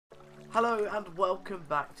Hello and welcome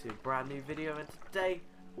back to a brand new video, and today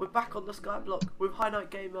we're back on the skyblock with High Night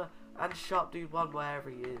Gamer and Sharp Dude 1 wherever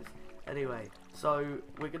he is. Anyway, so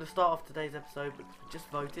we're going to start off today's episode because we just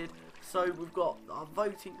voted. So we've got our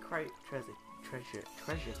voting crate treasure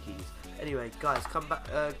keys. Anyway, guys, come back.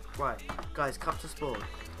 Right, guys, come to spawn.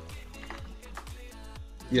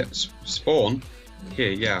 Yeah, spawn.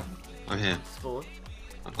 Here, yeah, I'm here. Spawn.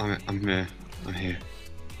 I'm here. I'm here.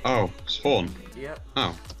 Oh, spawn. Yep.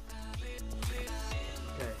 Oh.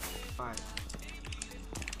 Okay. Alright.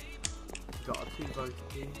 Got our 2 voting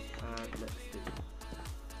keys, and let's do.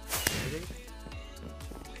 Ready?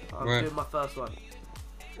 I'm doing my first one.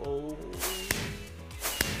 Oh.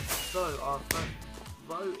 So our first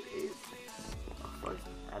vote is our first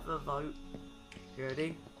ever vote. You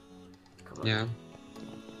ready? Come on. Yeah.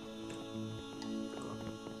 Come on.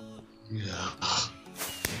 Yeah.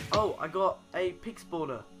 Oh, I got a pig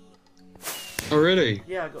spawner. Oh, really?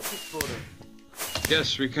 Yeah, I got a pig spawner.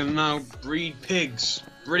 Yes, we can now breed pigs.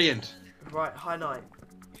 Brilliant. Right, High Night.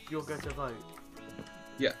 You're going to vote.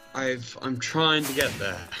 Yeah, I'm trying to get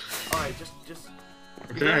there. Alright, just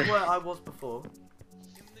Okay. you know where I was before.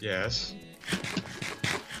 Yes.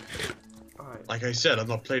 Alright. Like I said, I've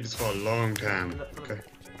not played this for a long time. Look. Okay.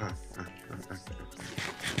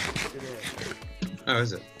 It's in here. Oh,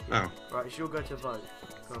 is it? Oh. Right, it's your go to vote.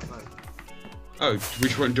 Go and vote. Oh,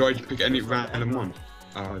 which one do I pick? Any Just vote random anyone.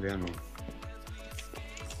 one? Oh, the animal.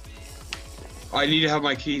 I need to have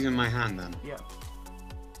my keys in my hand then. Yeah.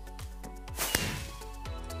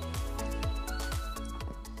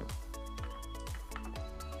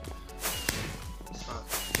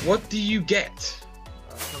 What do you get?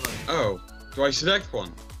 Come on. Oh, do I select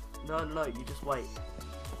one? No, you just wait.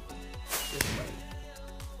 Just wait.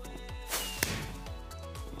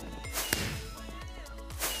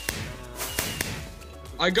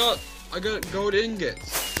 I got gold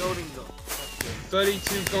ingots. Gold ingot. That's good.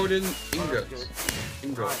 32 golden Oh, ingots. that's good.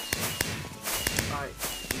 Ingots. Right.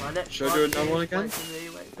 My next Should I do another is- one again? Wait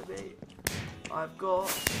for me. I've got.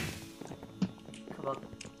 Come on.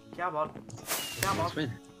 Come on. Come on. Nice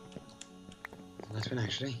win. Nice win,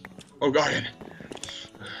 actually. Oh, got it.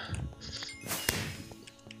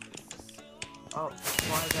 Oh,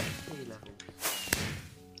 5 XP levels.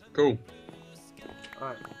 Cool.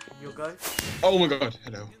 Alright, you'll go. Oh my god.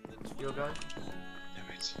 Hello. You'll go.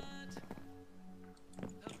 Damn it.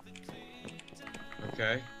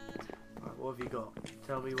 Okay. Alright, what have you got?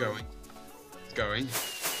 Tell me It's what. going. It's going.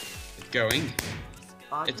 It's going.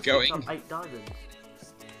 I It's just going. picked up 8 diamonds.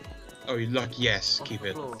 Oh, you luck. Yes. Off Keep the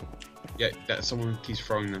it. floor. Yeah, that someone keeps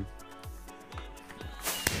throwing them.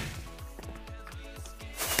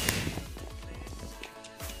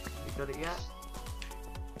 You got it yet?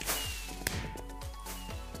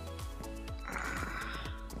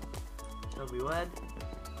 Tell me when.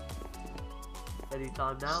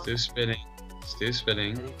 Anytime now. Still spinning. Still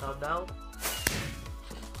spinning. Anytime now.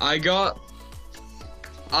 I got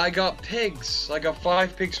pigs. I got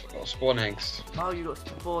 5 pig spawn eggs. Oh, you got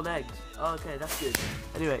 4 eggs. Oh, okay, that's good.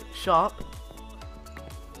 Anyway, Sharp.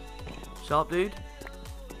 Sharp dude.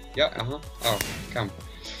 Yeah, Oh, come.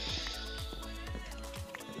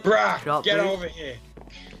 Bruh, Sharp get dude. over here.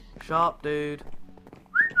 Sharp dude.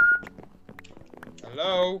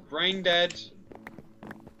 Hello, brain dead.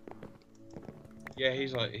 Yeah,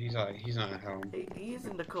 he's not at home. He is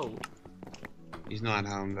in the call. He's not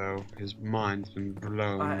at home though. His mind's been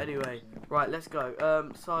blown. Alright, anyway. Right, let's go.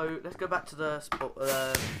 So let's go back to the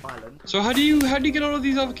island. So how do you get all of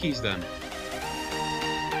these other keys then?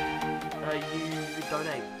 You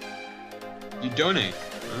donate. You donate.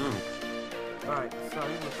 Oh. Alright, so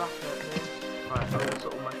we're back at here. Right, I'm gonna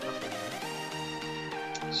put all my stuff in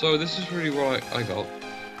here. So this is really what I got.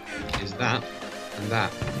 Is that and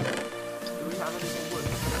that. Do we have any more wood?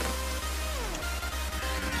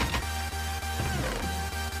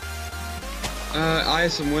 I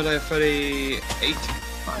have some wood. I have 38. Right,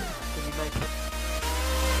 can you make it?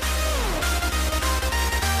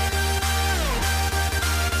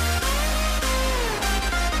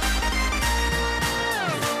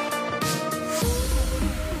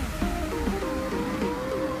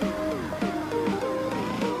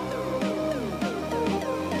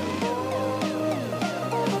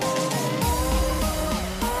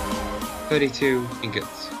 $32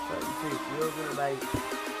 ingots. 32. You're gonna make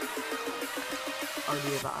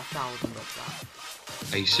only about 1,000 of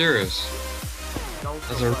that. Are you serious? Gold's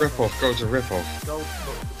That's not a worth rip-off. Gold's a rip-off. anything. Gold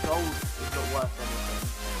is not worth anything.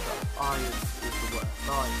 But iron is the worth.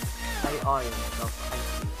 8 iron does 80.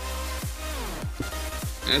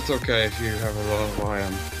 It's okay if you have a lot of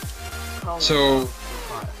iron. Coal So- does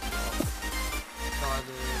quite a lot.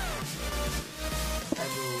 Diamond,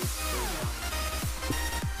 emerald,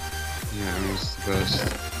 Yeah, it was the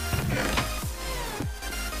best.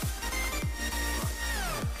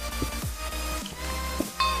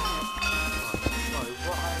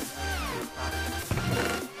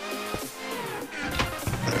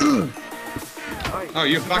 Oh,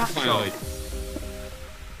 you're back finally.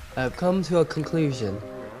 I've come to a conclusion.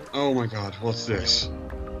 Oh my god, what's this?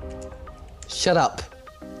 Shut up.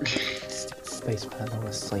 Spaceman,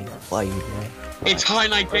 honestly, why you there? It's High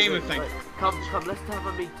Night Gamer thing. Come, let's have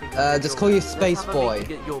a meeting. Just call you Space Boy.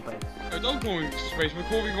 Get your base. No, don't call me Space, we're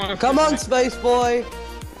calling one of Come on, Space Boy!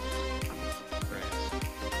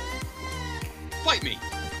 Fight me!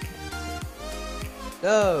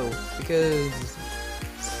 No, because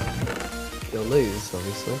you'll lose,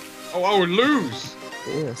 obviously. Oh, I will lose!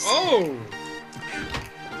 Yes. Oh!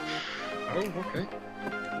 Oh, okay.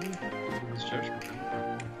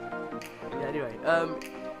 Yeah, anyway,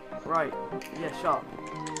 right, yeah, Sharp.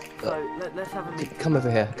 So, let's have a meeting. Come over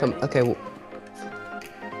here. Come. Ready? Okay. Well,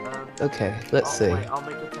 okay. Let's see. Wait, I'll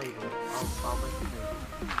make a table. I'll make a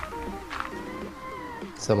table.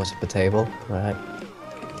 So much of a table. All right.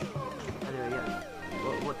 Anyway, yeah.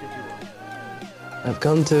 What did you want? I've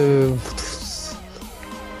come to.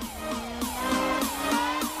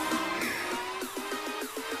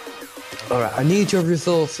 All right. I need your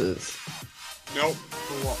resources. No.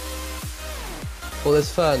 For what? For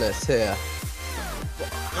this furnace here.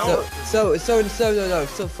 No. So no.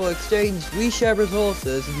 So for exchange, we share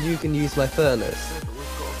resources, and you can use my furnace. Yeah, but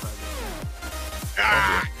we've got a furnace.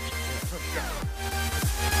 Ah!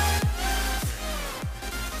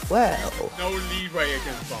 Well. No leeway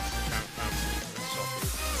against bosses.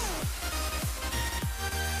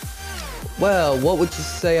 Well, what would you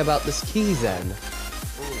say about this key then?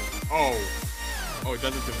 Oh, that's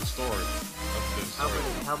a different story. That's a different story.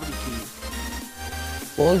 How many keys?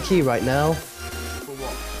 One key right now. For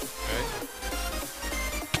what?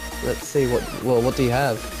 Okay. Let's see what do you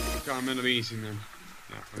have? Okay, I'm in a meeting then.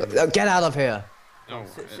 Yeah, Get out of here. no,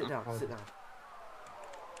 Sit down. Sit down.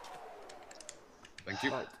 Thank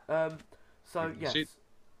you. Right. So Take a yes. seat.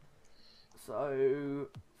 So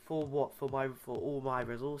for what? For all my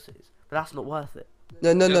resources. But that's not worth it. No,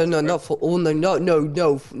 Yeah, not for all. No,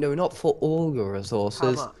 not for all your How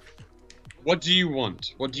resources. much? What do you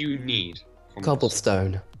want? What do you need? From us?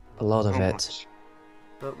 Cobblestone, a lot of How it. much?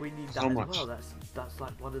 But we need that How as much? well. That's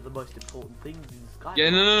like one of the most important things in Sky. Yeah,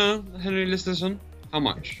 no, Henry, listen. How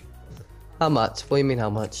much? How much? What do you mean how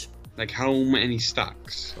much? Like, how many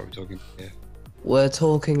stacks are we talking here? We're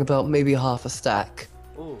talking about maybe half a stack.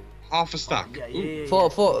 Oh. Half a stack. Yeah, Ooh. yeah, yeah.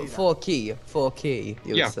 For key,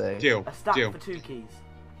 you Yeah, would say. deal. A stack Deal. for 2 keys.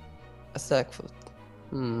 A stack for.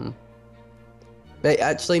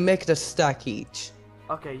 Actually, make it a stack each.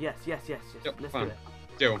 Okay. Yes. Yep, Let's fine.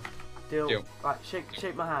 do it. Deal. Deal. Right.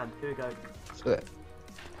 Shake my hand. Here we go. Okay,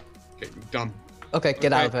 Okay, done.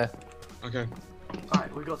 get out of here. Okay.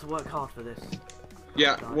 Alright, we've got to work hard for this.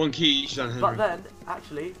 Yeah, Done. one key each then, Henry. But then,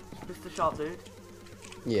 actually, Mr. Sharp Dude,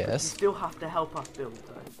 you Yes. still have to help us build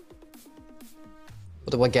though.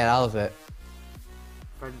 What do I get out of it?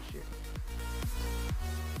 Friendship.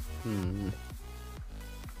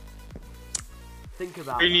 Think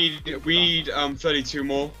about we that. need 32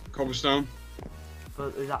 more cobblestone.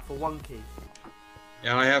 Is that for 1 key?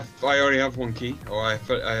 Yeah, I already have one key. Or I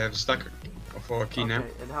have a stack for a key now. Okay,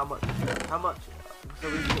 and how much? So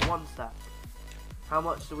we've got 1 stack. How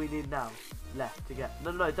much do we need now left to get?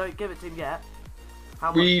 No, don't give it to him yet.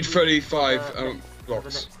 How We much need do 35 for the blocks.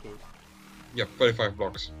 next key? Yep, 35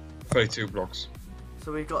 blocks. 32 blocks.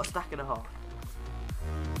 So we've got a stack and a half.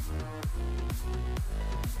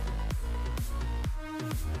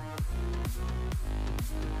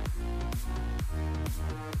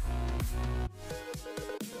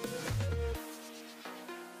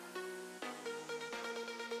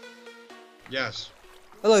 Yes.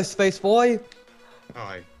 Hello, Space Boy.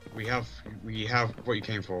 Hi. We have what you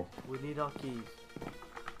came for. We need our keys.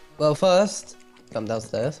 Well, first, come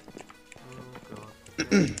downstairs. Oh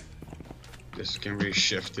god. This is getting really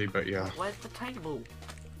shifty, but yeah. Where's the table?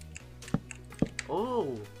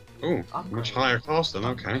 Oh. Oh, Upgrade. much higher cost then.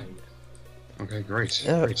 Okay. Okay, great.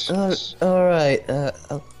 Great. All right.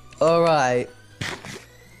 All right.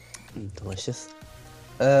 Delicious.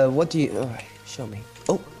 What do you? All right, show me.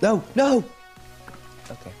 Oh no.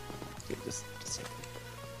 Okay. Just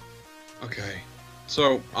Okay.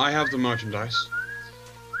 So I have the merchandise.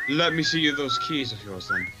 Let me see those keys of yours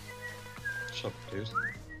then. Shut up, dude.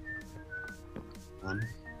 One.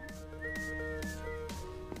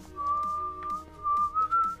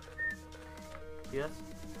 Yes.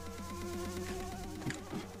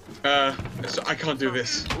 So I can't do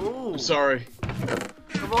this. Ooh. I'm sorry.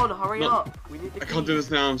 Come Come on, hurry No, up. We need the I can't key. do this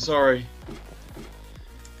now, I'm sorry.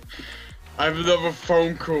 I have another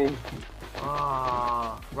phone call.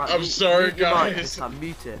 Ah, right. I'm sorry, mute your mic guys. this time,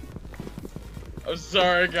 mute it. I'm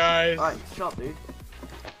sorry, guys. Alright, sharp dude.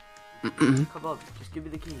 Come on, just give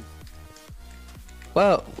me the keys.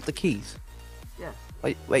 Well, the keys. Yeah.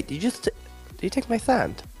 Wait, did you take my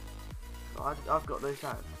sand? I've got no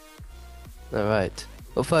sand. Alright.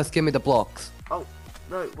 Well, first give me the blocks. Oh,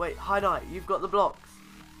 no, wait, High Night, you've got the blocks.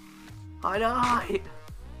 High Night!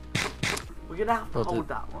 We're gonna have to Oh, hold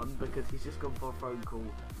that one because he's just gone for a phone call.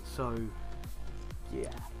 So, yeah.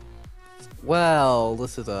 Well,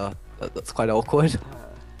 this is that's quite awkward.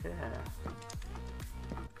 Yeah.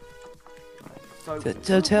 So,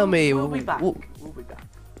 So tell me, we'll be back. w- We'll be back.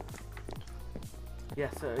 Yeah,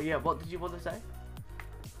 so, yeah, what did you want to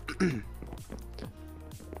say?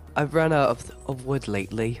 I've run out of wood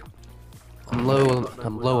lately. I'm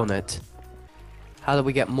low on it. How do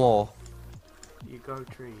we get more? You grow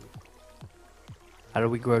trees. How do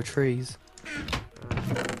we grow trees?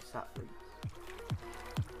 Saplings.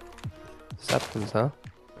 Saplings, huh?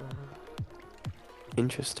 Uh-huh.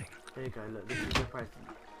 Interesting. Here you go, look, this is a present.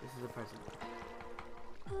 This is a present.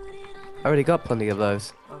 I already got plenty of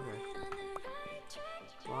those. Okay.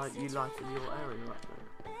 Why aren't you lighting your area up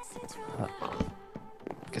though?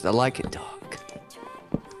 Because I like it dark.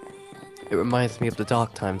 It reminds me of the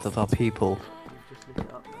dark times of our people. You've just lit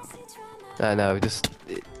it up now. I know, I've just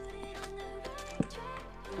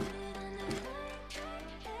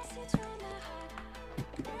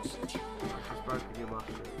broken your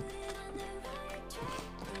mushroom.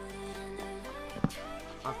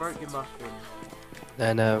 I broke your mushroom.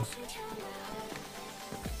 I know.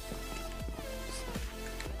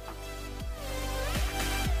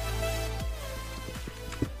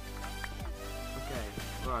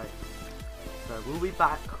 Okay, right. So we'll be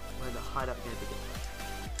back when the hideout game begins.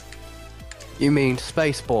 You mean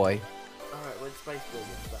Space Boy? Alright, when Space Ball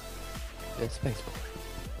gets back. Yeah, Space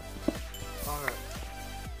Boy. Alright.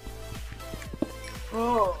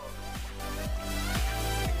 Oh!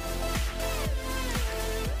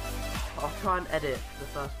 I'll try and edit the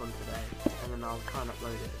first one today, and then I'll try and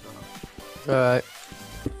upload it as well. Alright.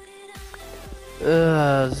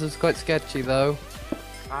 This is quite sketchy though.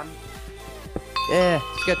 And, Yeah,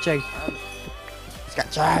 sketchy.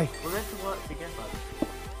 Sketchy! we're meant to work together.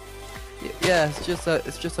 Yeah, it's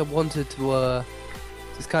just I wanted to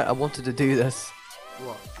I wanted to do this.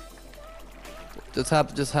 What?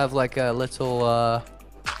 Just have like a little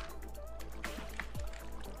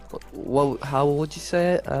how would you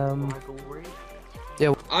say it? Rivalry?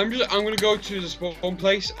 I'm gonna go to the spawn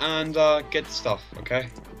place and get the stuff, okay?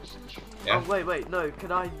 Yeah. Oh, wait, no,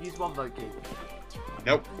 can I use one vote key?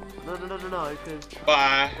 Nope. No, because...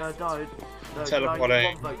 Bye. No, don't. No,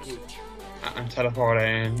 Teleporting. can I use one vote key? I'm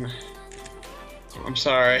teleporting. I'm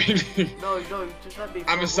sorry. No, just let me.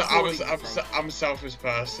 I'm a recording's sake. selfish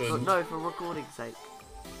person. But no, for recording's sake.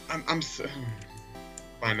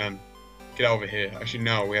 Fine then. Get over here. Actually,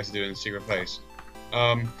 no. We have to do it in a secret place.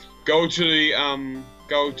 Go to the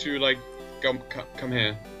come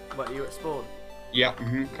here. What, you at spawn? Yeah.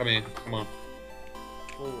 Come here. Come on.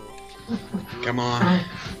 4. Come on.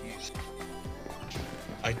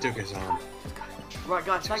 I took his arm. Right,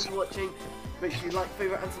 guys, thanks for watching. Make sure you like,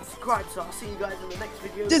 favorite, and subscribe. So I'll see you guys in the next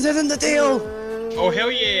video. This isn't the deal! Oh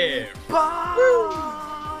hell yeah! Bye.